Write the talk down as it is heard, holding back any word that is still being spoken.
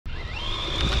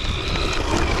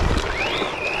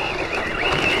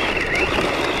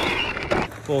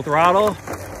Full throttle.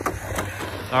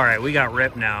 All right, we got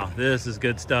rip now. This is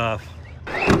good stuff.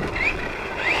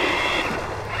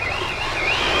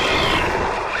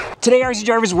 Today, RC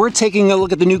drivers, we're taking a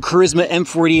look at the new Carisma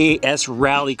M48S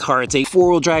rally car. It's a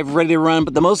four-wheel drive, ready to run,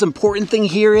 but the most important thing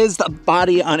here is the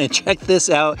body on it. Check this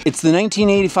out. It's the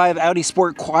 1985 Audi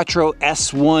Sport Quattro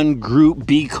S1 Group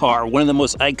B car, one of the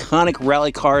most iconic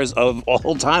rally cars of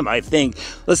all time, I think.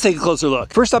 Let's take a closer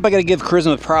look. First up, I gotta give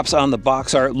Carisma props on the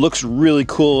box art. It looks really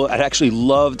cool. I'd actually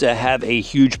love to have a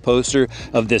huge poster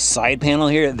of this side panel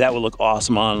here. That would look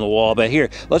awesome on the wall. But here,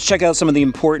 let's check out some of the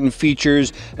important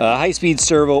features. High-speed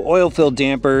servo, oil-filled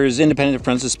dampers, independent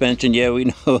front suspension, yeah, we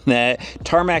know that.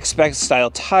 Tarmac spec style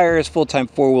tires, full-time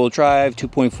four-wheel drive,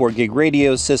 2.4 gig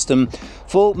radio system,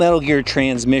 full Metal Gear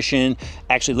transmission.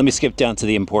 Actually, let me skip down to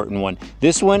the important one.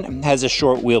 This one has a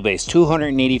short wheelbase,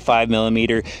 285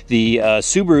 millimeter. The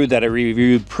Subaru that I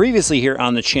reviewed previously here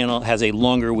on the channel has a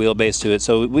longer wheelbase to it,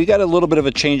 so we got a little bit of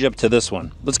a change up to this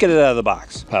one. Let's get it out of the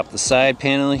box. Pop the side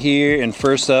panel here, and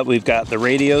first up, we've got the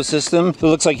radio system. It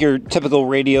looks like your typical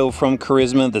radio from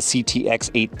Carisma, the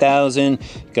CTX 8000.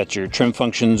 Got your trim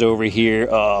functions over here,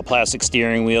 plastic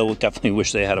steering wheel. Definitely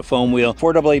wish they had a foam wheel.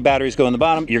 4 AA batteries go in the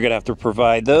bottom. You're gonna have to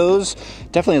provide those.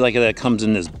 Definitely like that it comes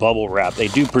in this bubble wrap. They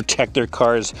do protect their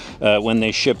cars when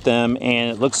they ship them,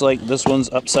 and it looks like this one's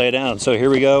upside down. So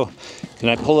here we go. Can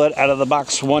I pull it out of the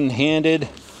box one-handed?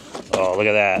 Oh, look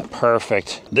at that.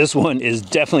 Perfect. This one is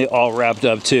definitely all wrapped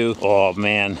up too. Oh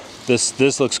man,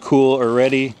 this looks cool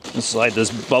already. Let's slide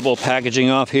this bubble packaging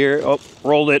off here. Oh,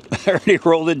 rolled it. I already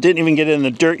rolled it. Didn't even get it in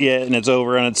the dirt yet, and it's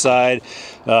over on its side.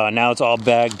 Now it's all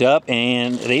bagged up,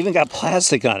 and they even got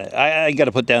plastic on it. I got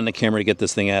to put down the camera to get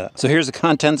this thing out. So here's the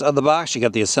contents of the box. You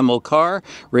got the assembled car,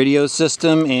 radio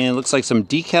system, and looks like some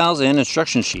decals and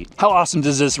instruction sheet. How awesome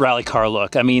does this rally car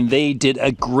look? I mean, they did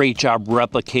a great job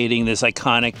replicating this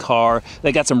iconic car.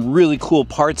 They got some really cool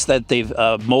parts that they've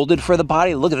molded for the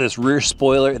body. Look at this rear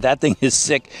spoiler. That thing is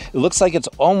sick. It looks like it's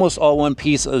almost all one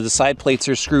piece. The side plates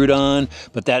are screwed on,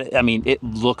 but that, I mean, it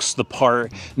looks the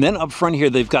part. And then up front here,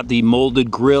 they've got the molded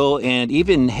grille and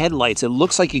even headlights. It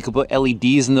looks like you could put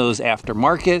LEDs in those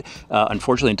aftermarket.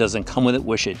 Unfortunately, it doesn't come with it.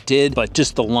 Wish it did, but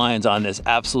just the lines on this,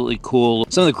 absolutely cool.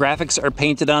 Some of the graphics are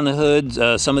painted on the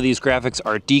hood. Some of these graphics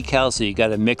are decals, so you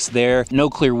got a mix there. No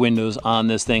clear windows on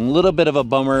this thing. A little bit of a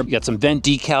bummer. You got some vent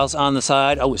decals on the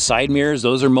side. Oh, side mirrors,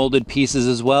 those are molded pieces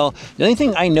as well. The only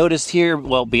thing I noticed here,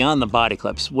 well, beyond the body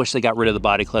clips, wish they got rid of the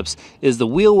body clips, is the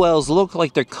wheel wells look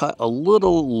like they're cut a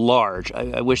little large.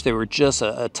 I wish they were just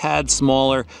a tad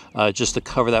smaller, just to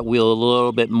cover that wheel a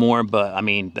little bit more, but I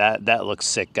mean, that looks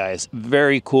sick, guys.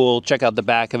 Very cool. Check out the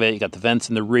back of it. You got the vents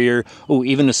in the rear. Oh,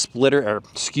 even a splitter, or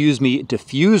excuse me,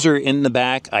 diffuser in the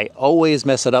back. I always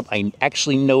mess it up. I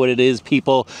actually know what it is,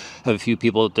 people. I have a few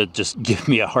people that just give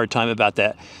me a hard time about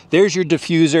that. There's your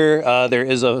diffuser. There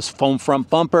is a foam front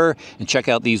bumper, and check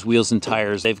out these wheels and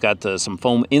tires. They've got some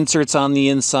foam inserts on the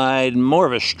inside, more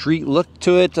of a street look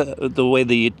to it, the way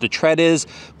the tread is,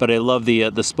 but I love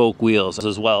the spoke wheels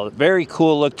as well. Very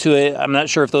cool look to it. I'm not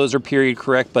sure if those are period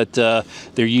correct, but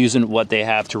they're using what they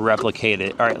have to replicate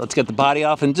it. All right, let's get the body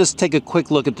off and just take a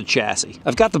quick look at the chassis.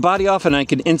 I've got the body off, and I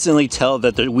can instantly tell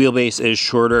that the wheelbase is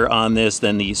shorter on this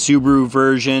than the Subaru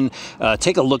version.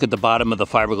 Take a look at the bottom of the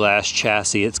fiberglass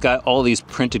chassis. It's got all these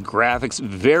printed graphics,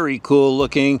 very cool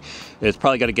looking. It's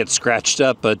probably got to get scratched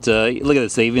up, but look at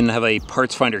this. They even have a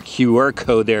parts finder QR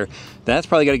code there. That's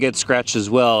probably got to get scratched as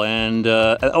well. And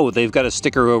oh, they've got a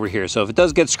sticker over here. So if it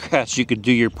does get scratched, you could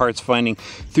do your parts finding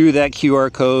through that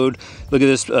QR code. Look at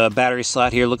this battery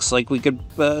slot here. Looks like we could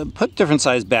put different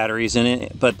size batteries in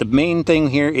it. But the main thing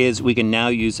here is we can now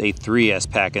use a 3S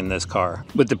pack in this car.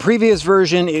 With the previous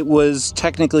version, it was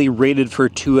technically rated for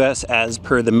 2S as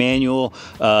per the manual.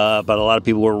 But a lot of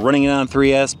people were running it on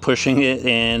 3S, pushing it.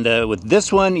 And with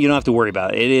this one, you don't have to worry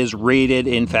about it. It is rated,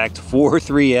 in fact, for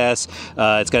 3S.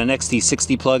 It's got an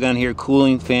XT60 plug on here,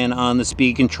 cooling fan on the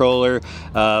speed controller,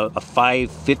 a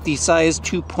 550 size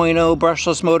 2.0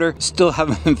 brushless motor. Still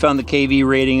haven't found the KV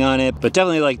rating on it, but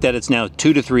definitely like that it's now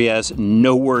 2 to 3S.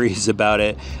 No worries about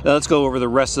it. Now let's go over the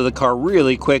rest of the car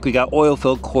really quick. We got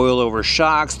oil-filled coilover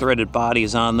shocks, threaded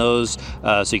bodies on those,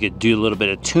 so you could do a little bit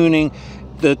of tuning.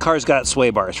 The car's got sway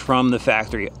bars from the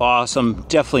factory. Awesome,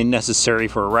 definitely necessary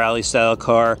for a rally style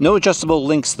car. No adjustable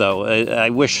links though. I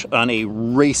wish on a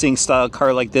racing style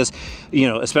car like this, you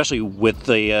know, especially with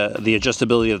the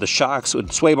adjustability of the shocks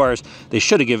with sway bars, they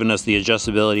should have given us the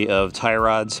adjustability of tie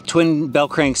rods. Twin bell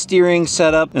crank steering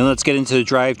setup, and let's get into the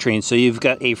drivetrain. So you've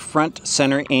got a front,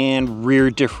 center, and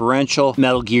rear differential,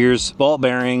 metal gears, ball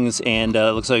bearings, and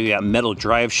looks like you got metal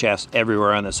drive shafts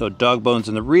everywhere on this. So dog bones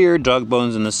in the rear, dog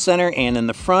bones in the center, and in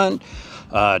the front.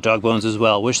 dog bones as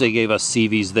well. Wish they gave us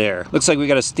CVs there. Looks like we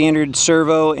got a standard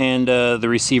servo, and the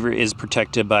receiver is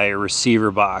protected by a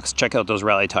receiver box. Check out those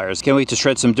rally tires. Can't wait to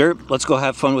shred some dirt. Let's go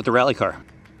have fun with the rally car.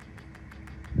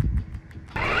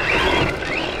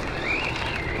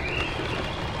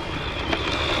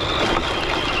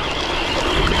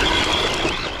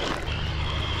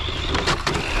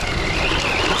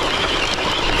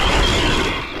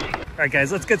 All right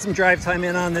guys, let's get some drive time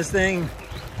in on this thing.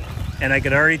 And I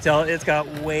could already tell it's got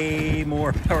way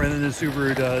more power than the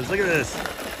Subaru does. Look at this,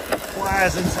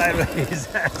 blasting sideways.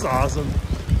 That's awesome.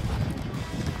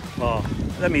 Oh,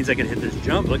 that means I can hit this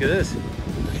jump. Look at this.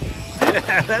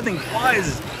 Yeah, that thing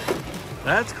flies.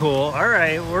 That's cool. All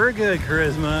right, we're good,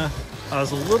 Carisma. I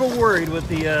was a little worried with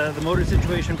the motor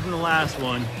situation from the last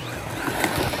one.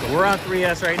 So we're on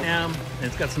 3S right now, and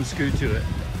it's got some scoot to it.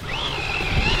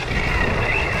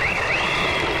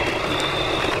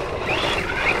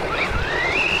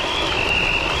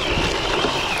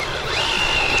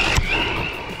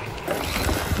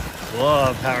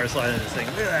 Love power sliding this thing.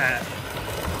 Look at that.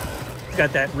 It's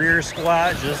got that rear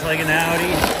squat just like an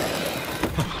Audi.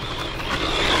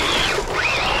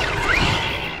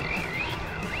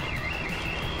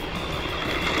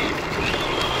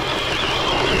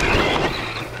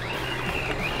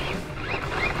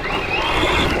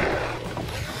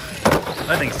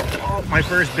 I think so. Oh, my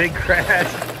first big crash.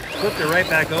 Flipped it right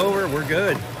back over. We're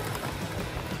good.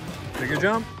 Bigger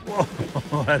jump.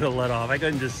 Whoa, I had to let off. I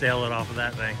couldn't just sail it off of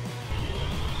that thing.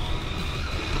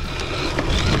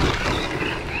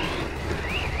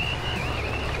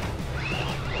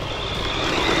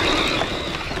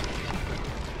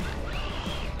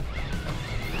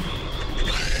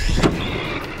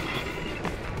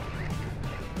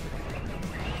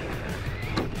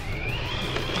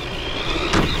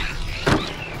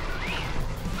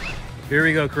 Here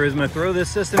we go, Carisma. Throw this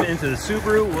system into the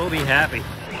Subaru, we'll be happy.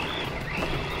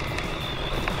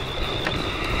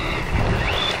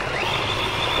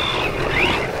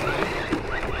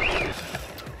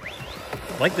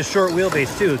 Like the short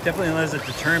wheelbase too. Definitely allows it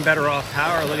to turn better off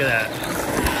power. Look at that.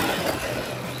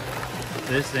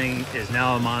 This thing is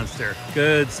now a monster.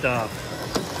 Good stuff.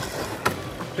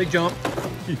 Big jump.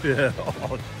 Yeah.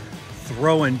 Oh,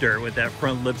 throwing dirt with that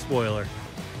front lip spoiler.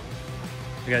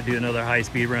 We gotta do another high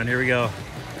speed run. Here we go.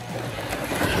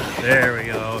 There we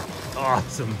go.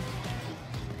 Awesome.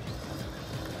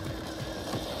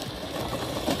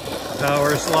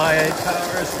 Power slide,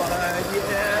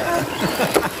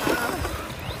 yeah.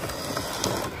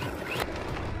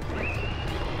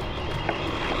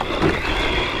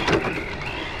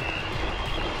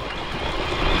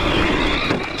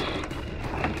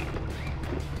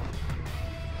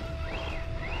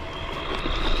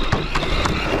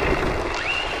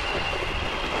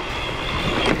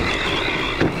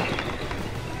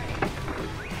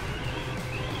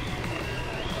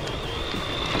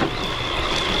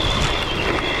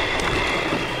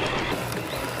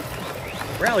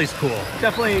 Rally's cool.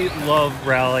 Definitely love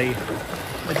Rally.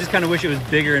 I just kind of wish it was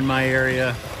bigger in my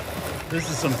area. This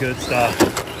is some good stuff.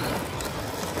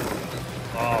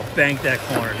 Oh, banked that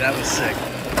corner. That was sick.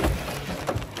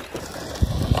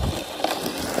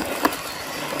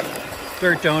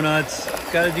 Dirt donuts.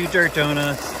 Gotta do dirt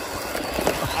donuts.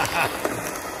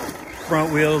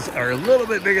 Front wheels are a little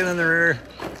bit bigger than the rear.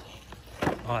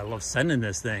 Oh, I love sending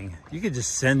this thing. You could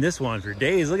just send this one for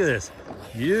days. Look at this.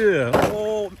 Yeah.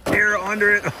 Oh, air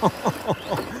under it.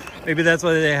 Maybe that's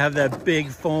why they have that big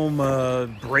foam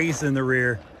brace in the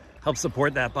rear. Help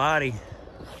support that body.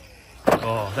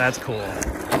 Oh, that's cool.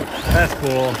 That's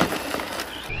cool.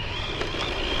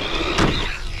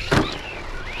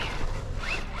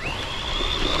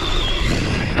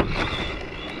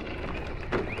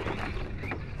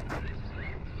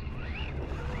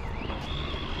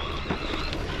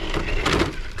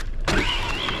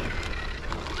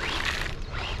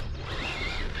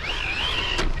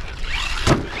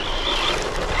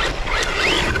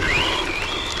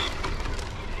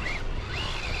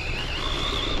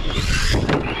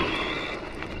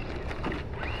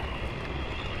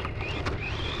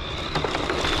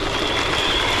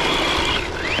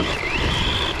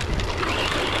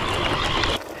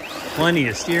 Plenty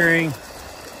of steering,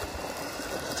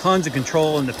 tons of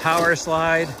control in the power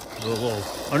slide. A little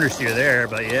understeer there,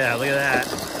 but yeah, look at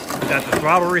that. We got the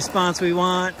throttle response we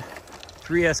want,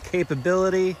 3S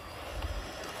capability.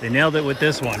 They nailed it with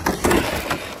this one.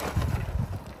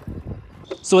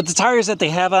 So with the tires that they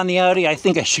have on the Audi, I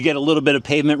think I should get a little bit of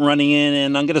pavement running in,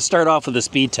 and I'm gonna start off with a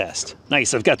speed test.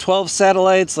 Nice, I've got 12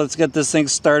 satellites. Let's get this thing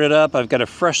started up. I've got a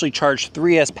freshly charged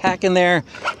 3S pack in there.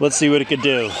 Let's see what it could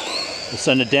do. We'll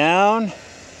send it down.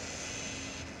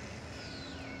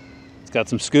 It's It's got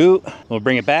some scoot. We'll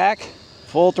bring it back,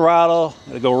 full throttle.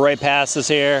 It'll go right past us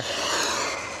here.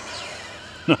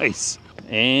 Nice.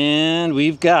 And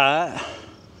we've got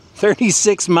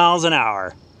 36 miles an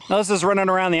hour. Now let's just run it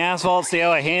around the asphalt, see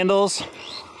how it handles.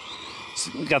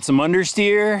 Got some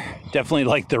understeer. Definitely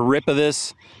like the rip of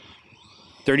this.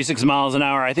 36 miles an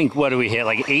hour. I think, what do we hit?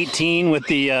 Like 18 with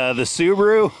the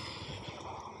Subaru.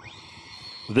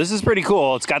 This is pretty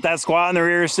cool. It's got that squat in the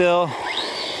rear still.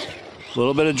 A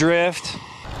little bit of drift.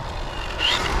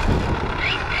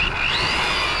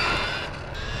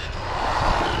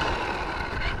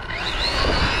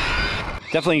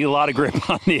 Definitely a lot of grip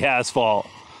on the asphalt.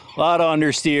 A lot of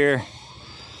understeer.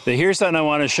 But here's something I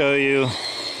want to show you.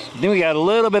 I think we got a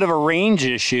little bit of a range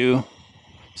issue.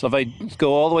 So if I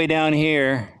go all the way down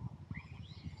here,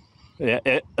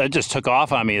 it just took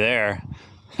off on me there.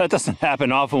 That doesn't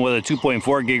happen often with a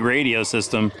 2.4 gig radio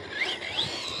system.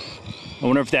 I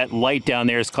wonder if that light down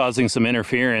there is causing some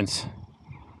interference.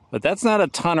 But that's not a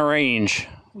ton of range.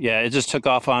 Yeah, it just took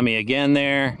off on me again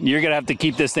there. You're gonna have to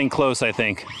keep this thing close, I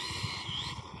think.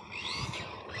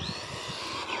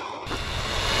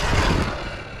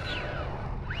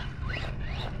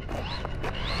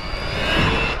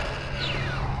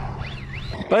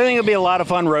 But I think it'll be a lot of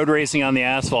fun road racing on the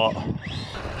asphalt.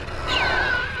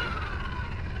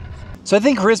 So I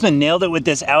think Carisma nailed it with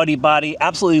this Audi body.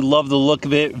 Absolutely love the look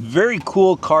of it. Very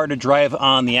cool car to drive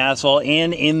on the asphalt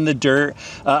and in the dirt.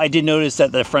 I did notice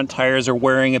that the front tires are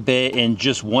wearing a bit and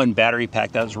just one battery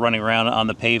pack that was running around on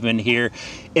the pavement here.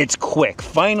 It's quick.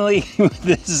 Finally,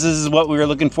 this is what we were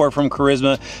looking for from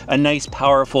Carisma. A nice,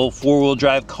 powerful four-wheel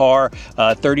drive car,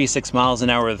 36 miles an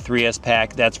hour with a 3S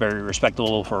pack. That's very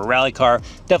respectable for a rally car.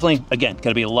 Definitely, again,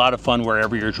 gonna be a lot of fun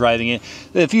wherever you're driving it.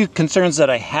 A few concerns that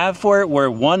I have for it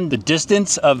were, one, the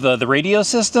distance of the radio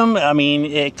system. I mean,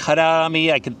 it cut out on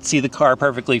me. I could see the car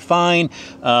perfectly fine.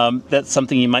 That's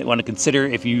something you might want to consider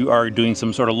if you are doing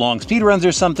some sort of long speed runs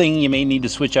or something. You may need to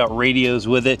switch out radios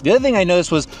with it. The other thing I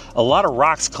noticed was a lot of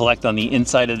rocks collect on the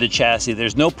inside of the chassis.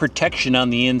 There's no protection on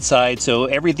the inside, so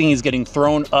everything is getting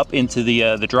thrown up into the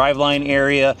driveline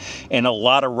area, and a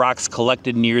lot of rocks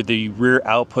collected near the rear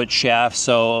output shaft.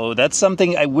 So that's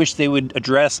something I wish they would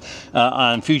address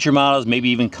on future models. Maybe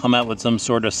even come out with some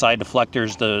sort of side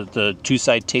deflectors, the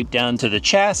two-side tape down to the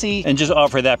chassis, and just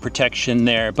offer that protection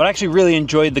there. But I actually really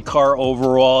enjoyed the car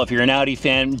overall. If you're an Audi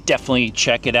fan, definitely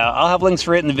check it out. I'll have links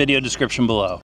for it in the video description below.